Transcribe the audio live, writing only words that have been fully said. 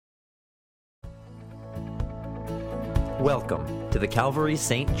Welcome to the Calvary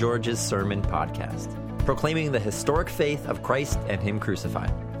St. George's Sermon Podcast, proclaiming the historic faith of Christ and Him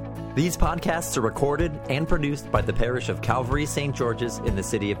crucified. These podcasts are recorded and produced by the parish of Calvary St. George's in the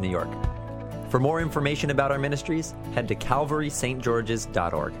city of New York. For more information about our ministries, head to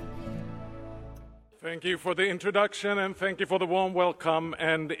calvarystgeorges.org. Thank you for the introduction and thank you for the warm welcome.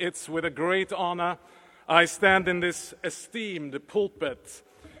 And it's with a great honor I stand in this esteemed pulpit.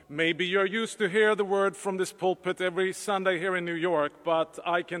 Maybe you're used to hear the word from this pulpit every Sunday here in New York, but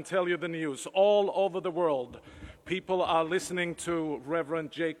I can tell you the news. All over the world, people are listening to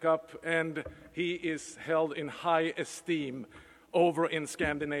Reverend Jacob, and he is held in high esteem over in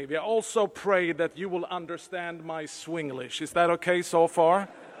Scandinavia. I also pray that you will understand my Swinglish. Is that okay so far?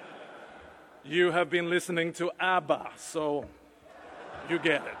 You have been listening to ABBA, so you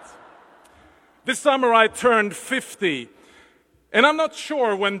get it. This summer I turned 50. And I'm not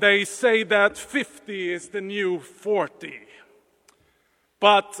sure when they say that 50 is the new 40.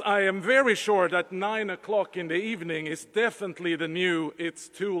 But I am very sure that 9 o'clock in the evening is definitely the new, it's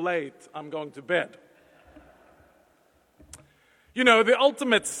too late, I'm going to bed. You know, the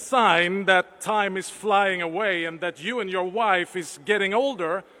ultimate sign that time is flying away and that you and your wife is getting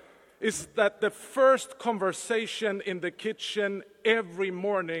older is that the first conversation in the kitchen every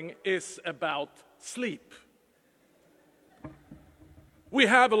morning is about sleep. We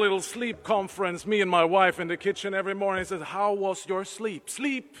have a little sleep conference, me and my wife in the kitchen every morning. Says, how was your sleep?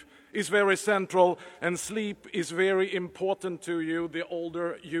 Sleep is very central, and sleep is very important to you the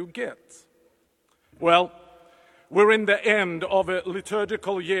older you get. Well, we're in the end of a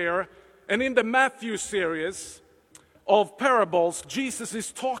liturgical year, and in the Matthew series of parables, Jesus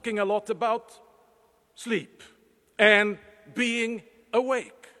is talking a lot about sleep and being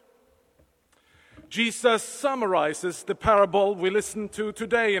awake. Jesus summarizes the parable we listened to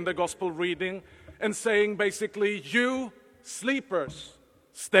today in the gospel reading and saying basically, you sleepers,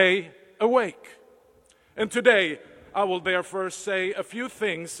 stay awake. And today, I will therefore say a few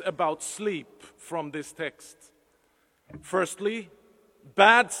things about sleep from this text. Firstly,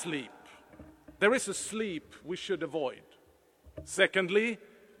 bad sleep. There is a sleep we should avoid. Secondly,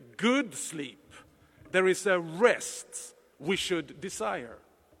 good sleep. There is a rest we should desire.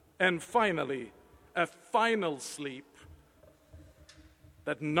 And finally, a final sleep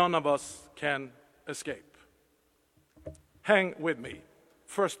that none of us can escape. Hang with me.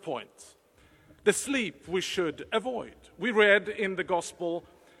 First point, the sleep we should avoid. We read in the gospel,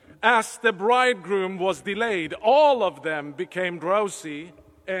 as the bridegroom was delayed, all of them became drowsy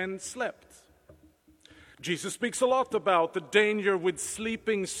and slept. Jesus speaks a lot about the danger with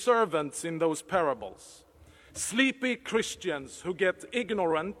sleeping servants in those parables. Sleepy Christians who get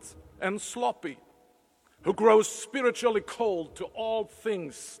ignorant and sloppy, who grows spiritually cold to all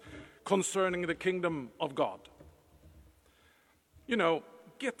things concerning the kingdom of God. You know,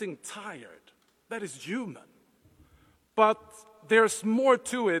 getting tired, that is human. But there's more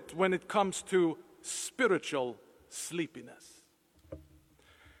to it when it comes to spiritual sleepiness.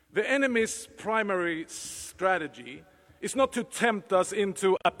 The enemy's primary strategy is not to tempt us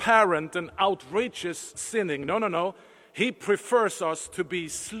into apparent and outrageous sinning. No. He prefers us to be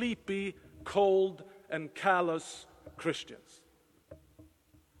sleepy, cold, and callous Christians.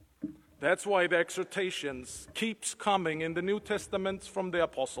 That's why the exhortations keeps coming in the New Testament from the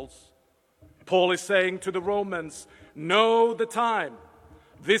apostles. Paul is saying to the Romans, know the time.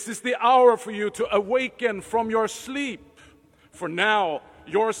 This is the hour for you to awaken from your sleep. For now,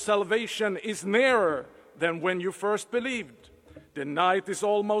 your salvation is nearer than when you first believed. The night is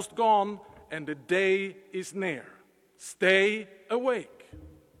almost gone and the day is near. Stay awake.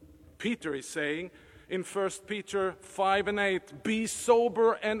 Peter is saying, in 1 Peter 5 and 8, be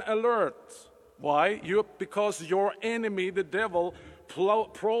sober and alert. Why? Because your enemy, the devil,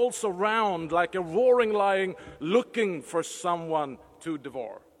 prowls around like a roaring lion looking for someone to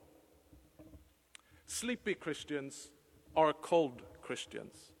devour. Sleepy Christians are cold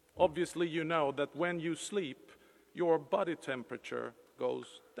Christians. Obviously, you know that when you sleep, your body temperature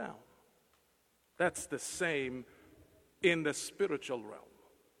goes down. That's the same in the spiritual realm.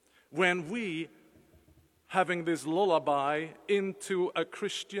 When we having this lullaby into a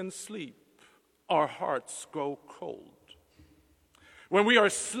Christian sleep, our hearts grow cold. When we are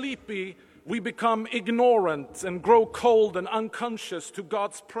sleepy, we become ignorant and grow cold and unconscious to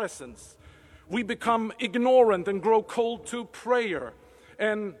God's presence. We become ignorant and grow cold to prayer,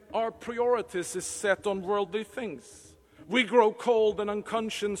 and our priorities is set on worldly things. We grow cold and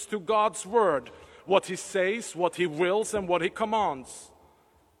unconscious to God's word, what He says, what He wills, and what He commands.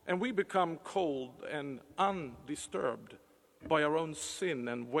 And we become cold and undisturbed by our own sin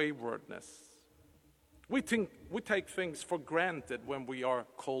and waywardness. We take things for granted when we are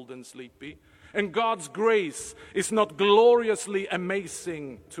cold and sleepy. And God's grace is not gloriously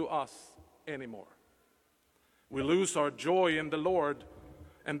amazing to us anymore. We lose our joy in the Lord,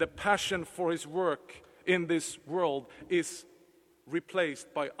 and the passion for His work in this world is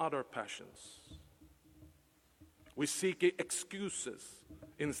replaced by other passions. We seek excuses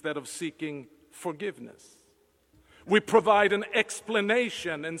instead of seeking forgiveness. We provide an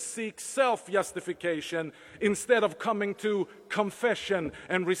explanation and seek self-justification instead of coming to confession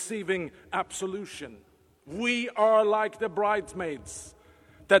and receiving absolution. We are like the bridesmaids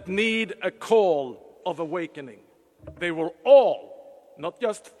that need a call of awakening. They were all, not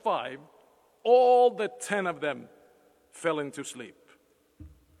just 5, all the 10 of them fell into sleep.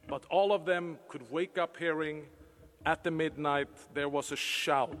 But all of them could wake up hearing at the midnight there was a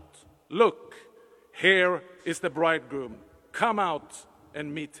shout. Look, here is the bridegroom. Come out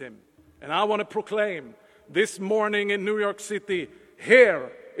and meet him. And I want to proclaim this morning in New York City,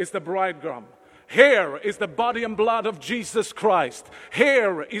 here is the bridegroom. Here is the body and blood of Jesus Christ.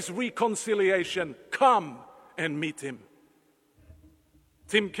 Here is reconciliation. Come and meet him.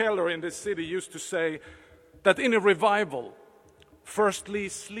 Tim Keller in this city used to say that in a revival, firstly,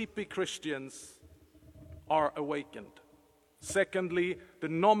 sleepy Christians are awakened. Secondly, the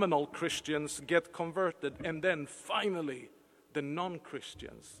nominal Christians get converted. And then finally, the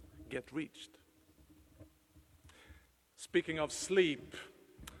non-Christians get reached. Speaking of sleep,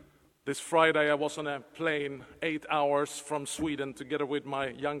 this Friday I was on a plane 8 hours from Sweden together with my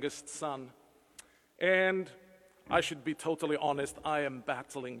youngest son. And I should be totally honest, I am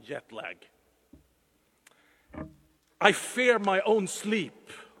battling jet lag. I fear my own sleep.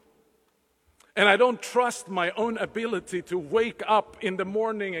 And I don't trust my own ability to wake up in the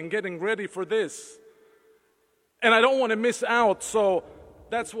morning and getting ready for this. And I don't want to miss out, so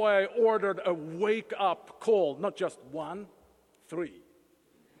that's why I ordered a wake-up call, not just 1, 3.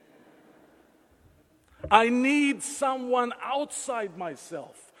 I need someone outside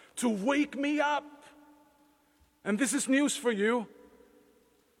myself to wake me up. And this is news for you.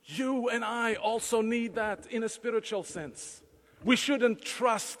 You and I also need that in a spiritual sense. We shouldn't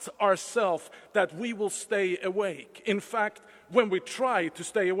trust ourselves that we will stay awake. In fact, when we try to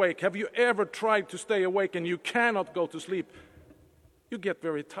stay awake, have you ever tried to stay awake and you cannot go to sleep? You get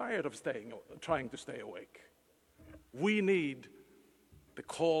very tired of trying to stay awake. We need the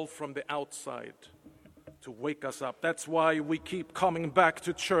call from the outside to wake us up. That's why we keep coming back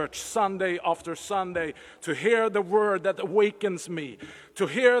to church Sunday after Sunday, to hear the word that awakens me, to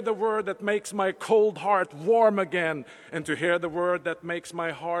hear the word that makes my cold heart warm again, and to hear the word that makes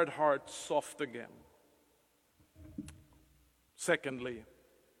my hard heart soft again. Secondly,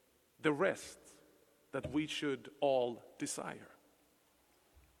 the rest that we should all desire.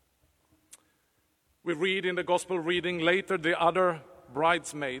 We read in the gospel reading later, the other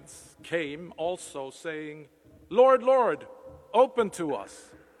bridesmaids came also saying, Lord, Lord, open to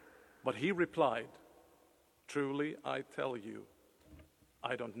us. But he replied, truly I tell you,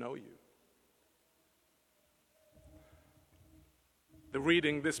 I don't know you. The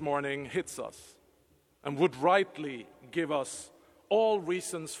reading this morning hits us and would rightly give us all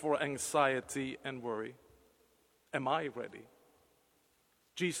reasons for anxiety and worry. Am I ready?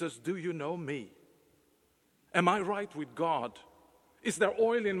 Jesus, do you know me? Am I right with God? Is there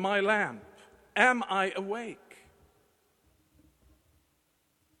oil in my lamp? Am I awake?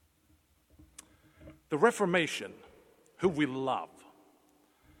 The Reformation, who we love,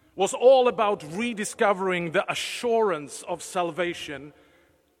 was all about rediscovering the assurance of salvation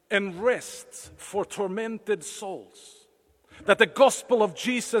and rest for tormented souls. That the gospel of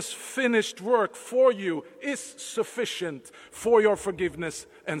Jesus' finished work for you is sufficient for your forgiveness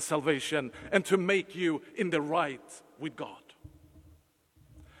and salvation and to make you in the right with God.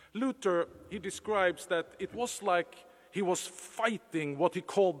 Luther, he describes that it was like he was fighting what he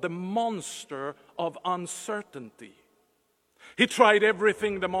called the monster of uncertainty. He tried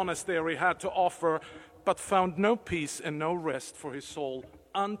everything the monastery had to offer, but found no peace and no rest for his soul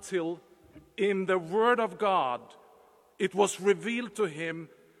until in the Word of God it was revealed to him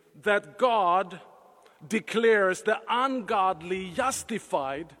that God declares the ungodly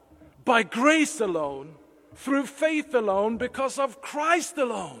justified by grace alone, through faith alone, because of Christ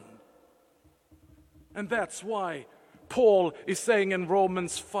alone. And that's why Paul is saying in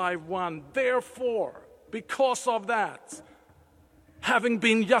Romans 5:1, therefore, because of that, having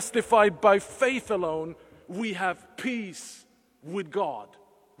been justified by faith alone, we have peace with God,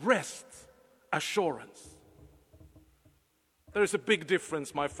 rest, assurance. There is a big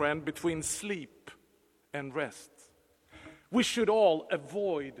difference, my friend, between sleep and rest. We should all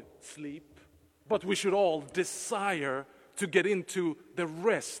avoid sleep but we should all desire to get into the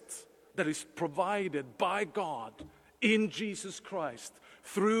rest that is provided by God in Jesus Christ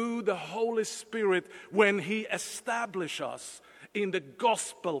through the Holy Spirit when He establishes us in the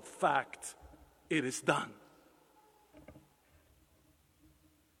gospel fact, it is done.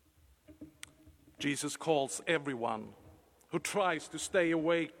 Jesus calls everyone who tries to stay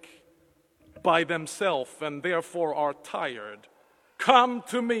awake by themselves and therefore are tired. Come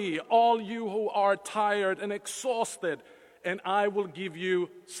to me, all you who are tired and exhausted, and I will give you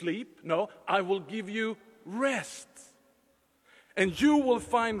sleep. No, I will give you rest. And you will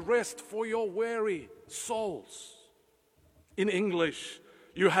find rest for your weary souls. In English,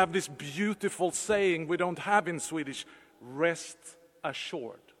 you have this beautiful saying we don't have in Swedish, rest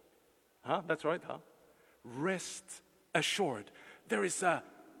assured. That's right, Rest assured. There is a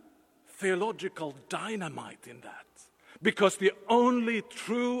theological dynamite in that. Because the only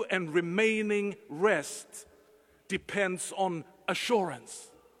true and remaining rest depends on assurance.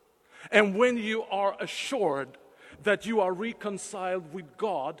 And when you are assured that you are reconciled with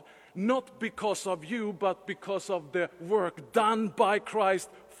God, not because of you, but because of the work done by Christ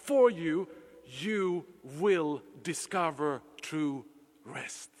for you, you will discover true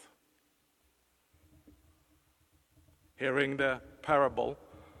rest. Hearing the parable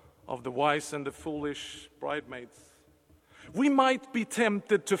of the wise and the foolish bridesmaids, we might be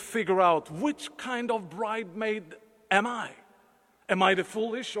tempted to figure out which kind of bridesmaid am I? Am I the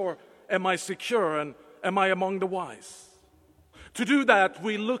foolish, or am I secure, and am I among the wise? To do that,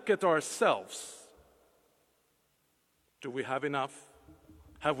 we look at ourselves. Do we have enough?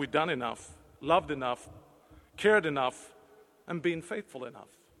 Have we done enough? Loved enough? Cared enough? And been faithful enough?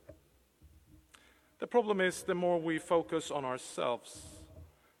 The problem is, the more we focus on ourselves,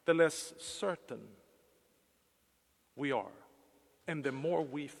 the less certain we are, and the more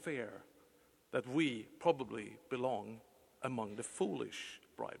we fear that we probably belong among the foolish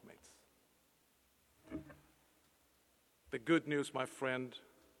bridesmaids. The good news, my friend,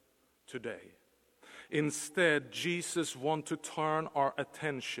 today, instead, Jesus wants to turn our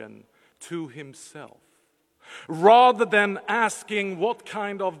attention to Himself. Rather than asking, what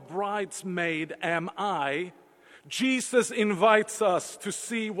kind of bridesmaid am I? Jesus invites us to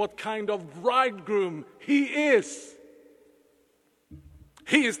see what kind of bridegroom He is.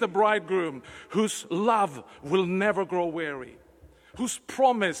 He is the bridegroom whose love will never grow weary, whose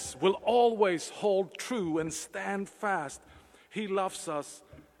promise will always hold true and stand fast. He loves us,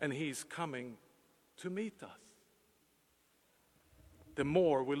 and He's coming to meet us. The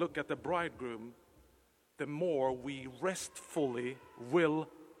more we look at the bridegroom, the more we restfully will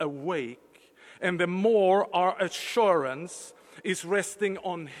awake, and the more our assurance is resting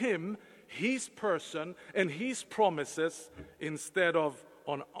on Him, His person, and His promises, instead of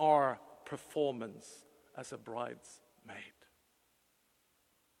on our performance as a bridesmaid.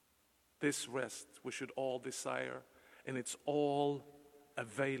 This rest we should all desire, and it's all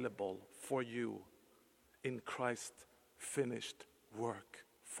available for you in Christ's finished work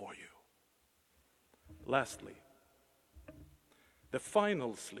for you. Lastly, the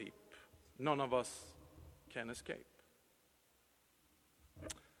final sleep none of us can escape.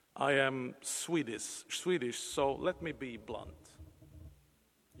 I am Swedish, so let me be blunt.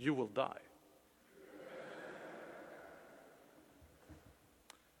 You will die.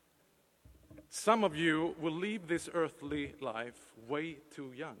 Some of you will leave this earthly life way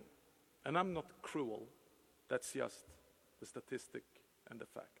too young. And I'm not cruel. That's just the statistic and the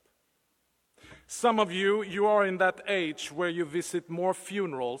fact. Some of you are in that age where you visit more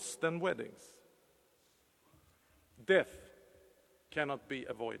funerals than weddings. Death cannot be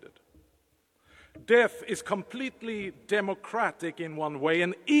avoided. Death is completely democratic in one way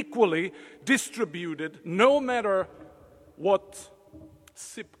and equally distributed, no matter what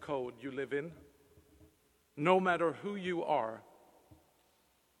zip code you live in, no matter who you are.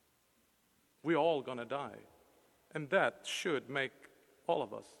 We're all gonna die, and that should make all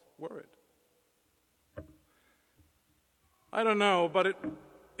of us worried. I don't know, but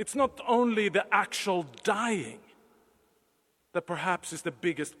it's not only the actual dying that perhaps is the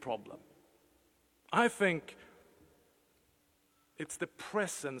biggest problem. I think it's the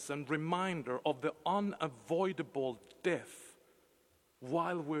presence and reminder of the unavoidable death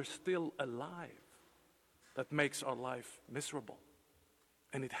while we're still alive that makes our life miserable.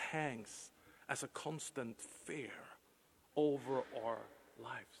 And it hangs as a constant fear over our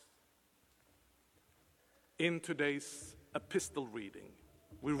lives. In today's epistle reading,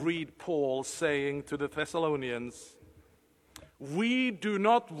 we read Paul saying to the Thessalonians, "We do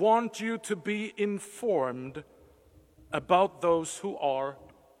not want you to be informed about those who are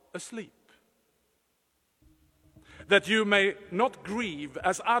asleep." that you may not grieve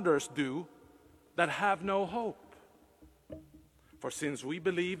as others do that have no hope. For since we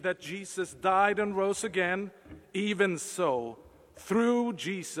believe that Jesus died and rose again, even so, through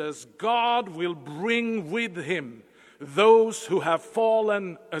Jesus, God will bring with him those who have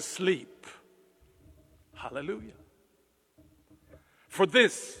fallen asleep. Hallelujah. For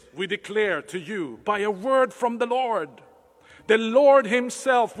this we declare to you by a word from the Lord. The Lord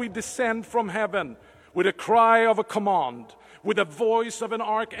himself will descend from heaven with a cry of a command, with the voice of an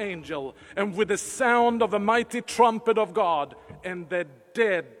archangel, and with the sound of a mighty trumpet of God. And the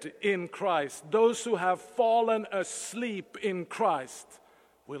dead in Christ, those who have fallen asleep in Christ,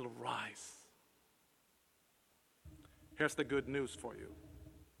 will rise. Here's the good news for you.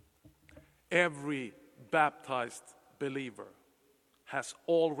 Every baptized believer has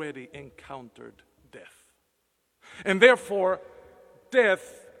already encountered death. And therefore,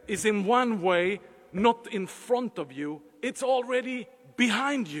 death is in one way not in front of you, it's already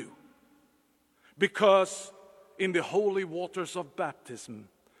behind you. Because in the holy waters of baptism,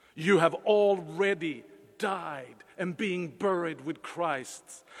 you have already died and being buried with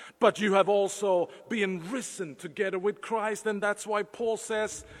Christ. But you have also been risen together with Christ, and that's why Paul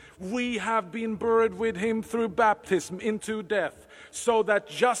says, we have been buried with him through baptism into death, so that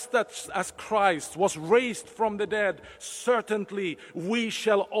just as Christ was raised from the dead, certainly we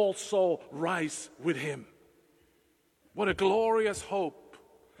shall also rise with him. What a glorious hope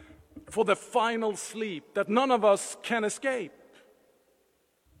for the final sleep that none of us can escape.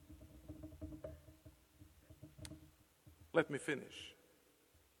 Let me finish.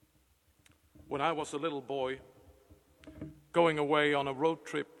 When I was a little boy, going away on a road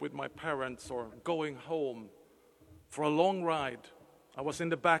trip with my parents or going home for a long ride, I was in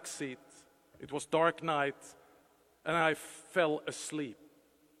the back seat. It was dark night, and I fell asleep,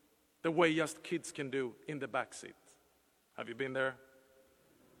 the way just kids can do in the back seat. Have you been there?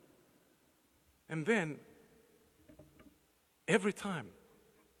 And then, every time,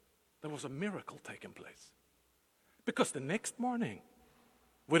 there was a miracle taking place. Because the next morning,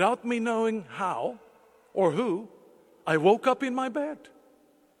 without me knowing how or who, I woke up in my bed.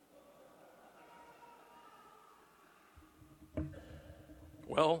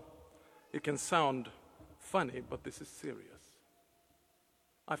 Well, it can sound funny, but this is serious.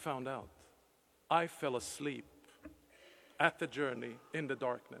 I found out. I fell asleep at the journey in the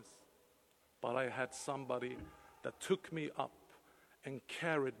darkness, but I had somebody that took me up and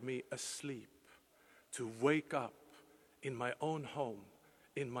carried me asleep to wake up in my own home,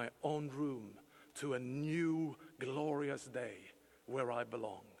 in my own room, to a new glorious day where I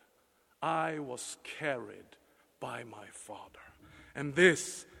belong. I was carried by my Father. And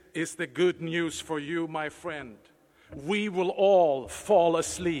this is the good news for you, my friend. We will all fall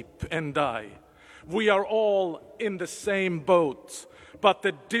asleep and die. We are all in the same boat. But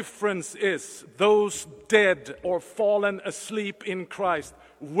the difference is those dead or fallen asleep in Christ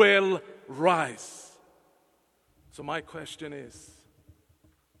will rise. So my question is,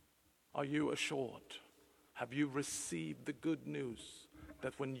 are you assured? Have you received the good news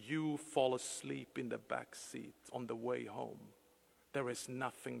that when you fall asleep in the back seat on the way home, there is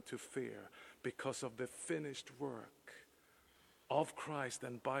nothing to fear because of the finished work of Christ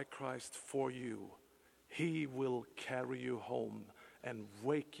and by Christ for you? He will carry you home and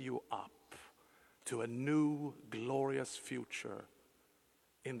wake you up to a new glorious future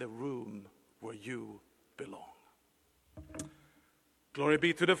in the room where you belong. Glory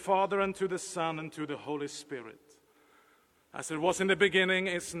be to the Father, and to the Son, and to the Holy Spirit, as it was in the beginning,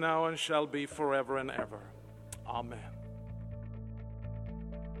 is now, and shall be forever and ever. Amen.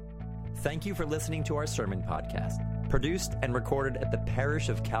 Thank you for listening to our sermon podcast, produced and recorded at the parish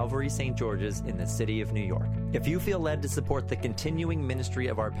of Calvary St. George's in the city of New York. If you feel led to support the continuing ministry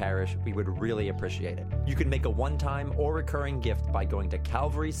of our parish, we would really appreciate it. You can make a one-time or recurring gift by going to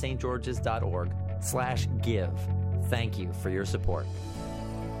calvarystgeorges.org/give. Thank you for your support.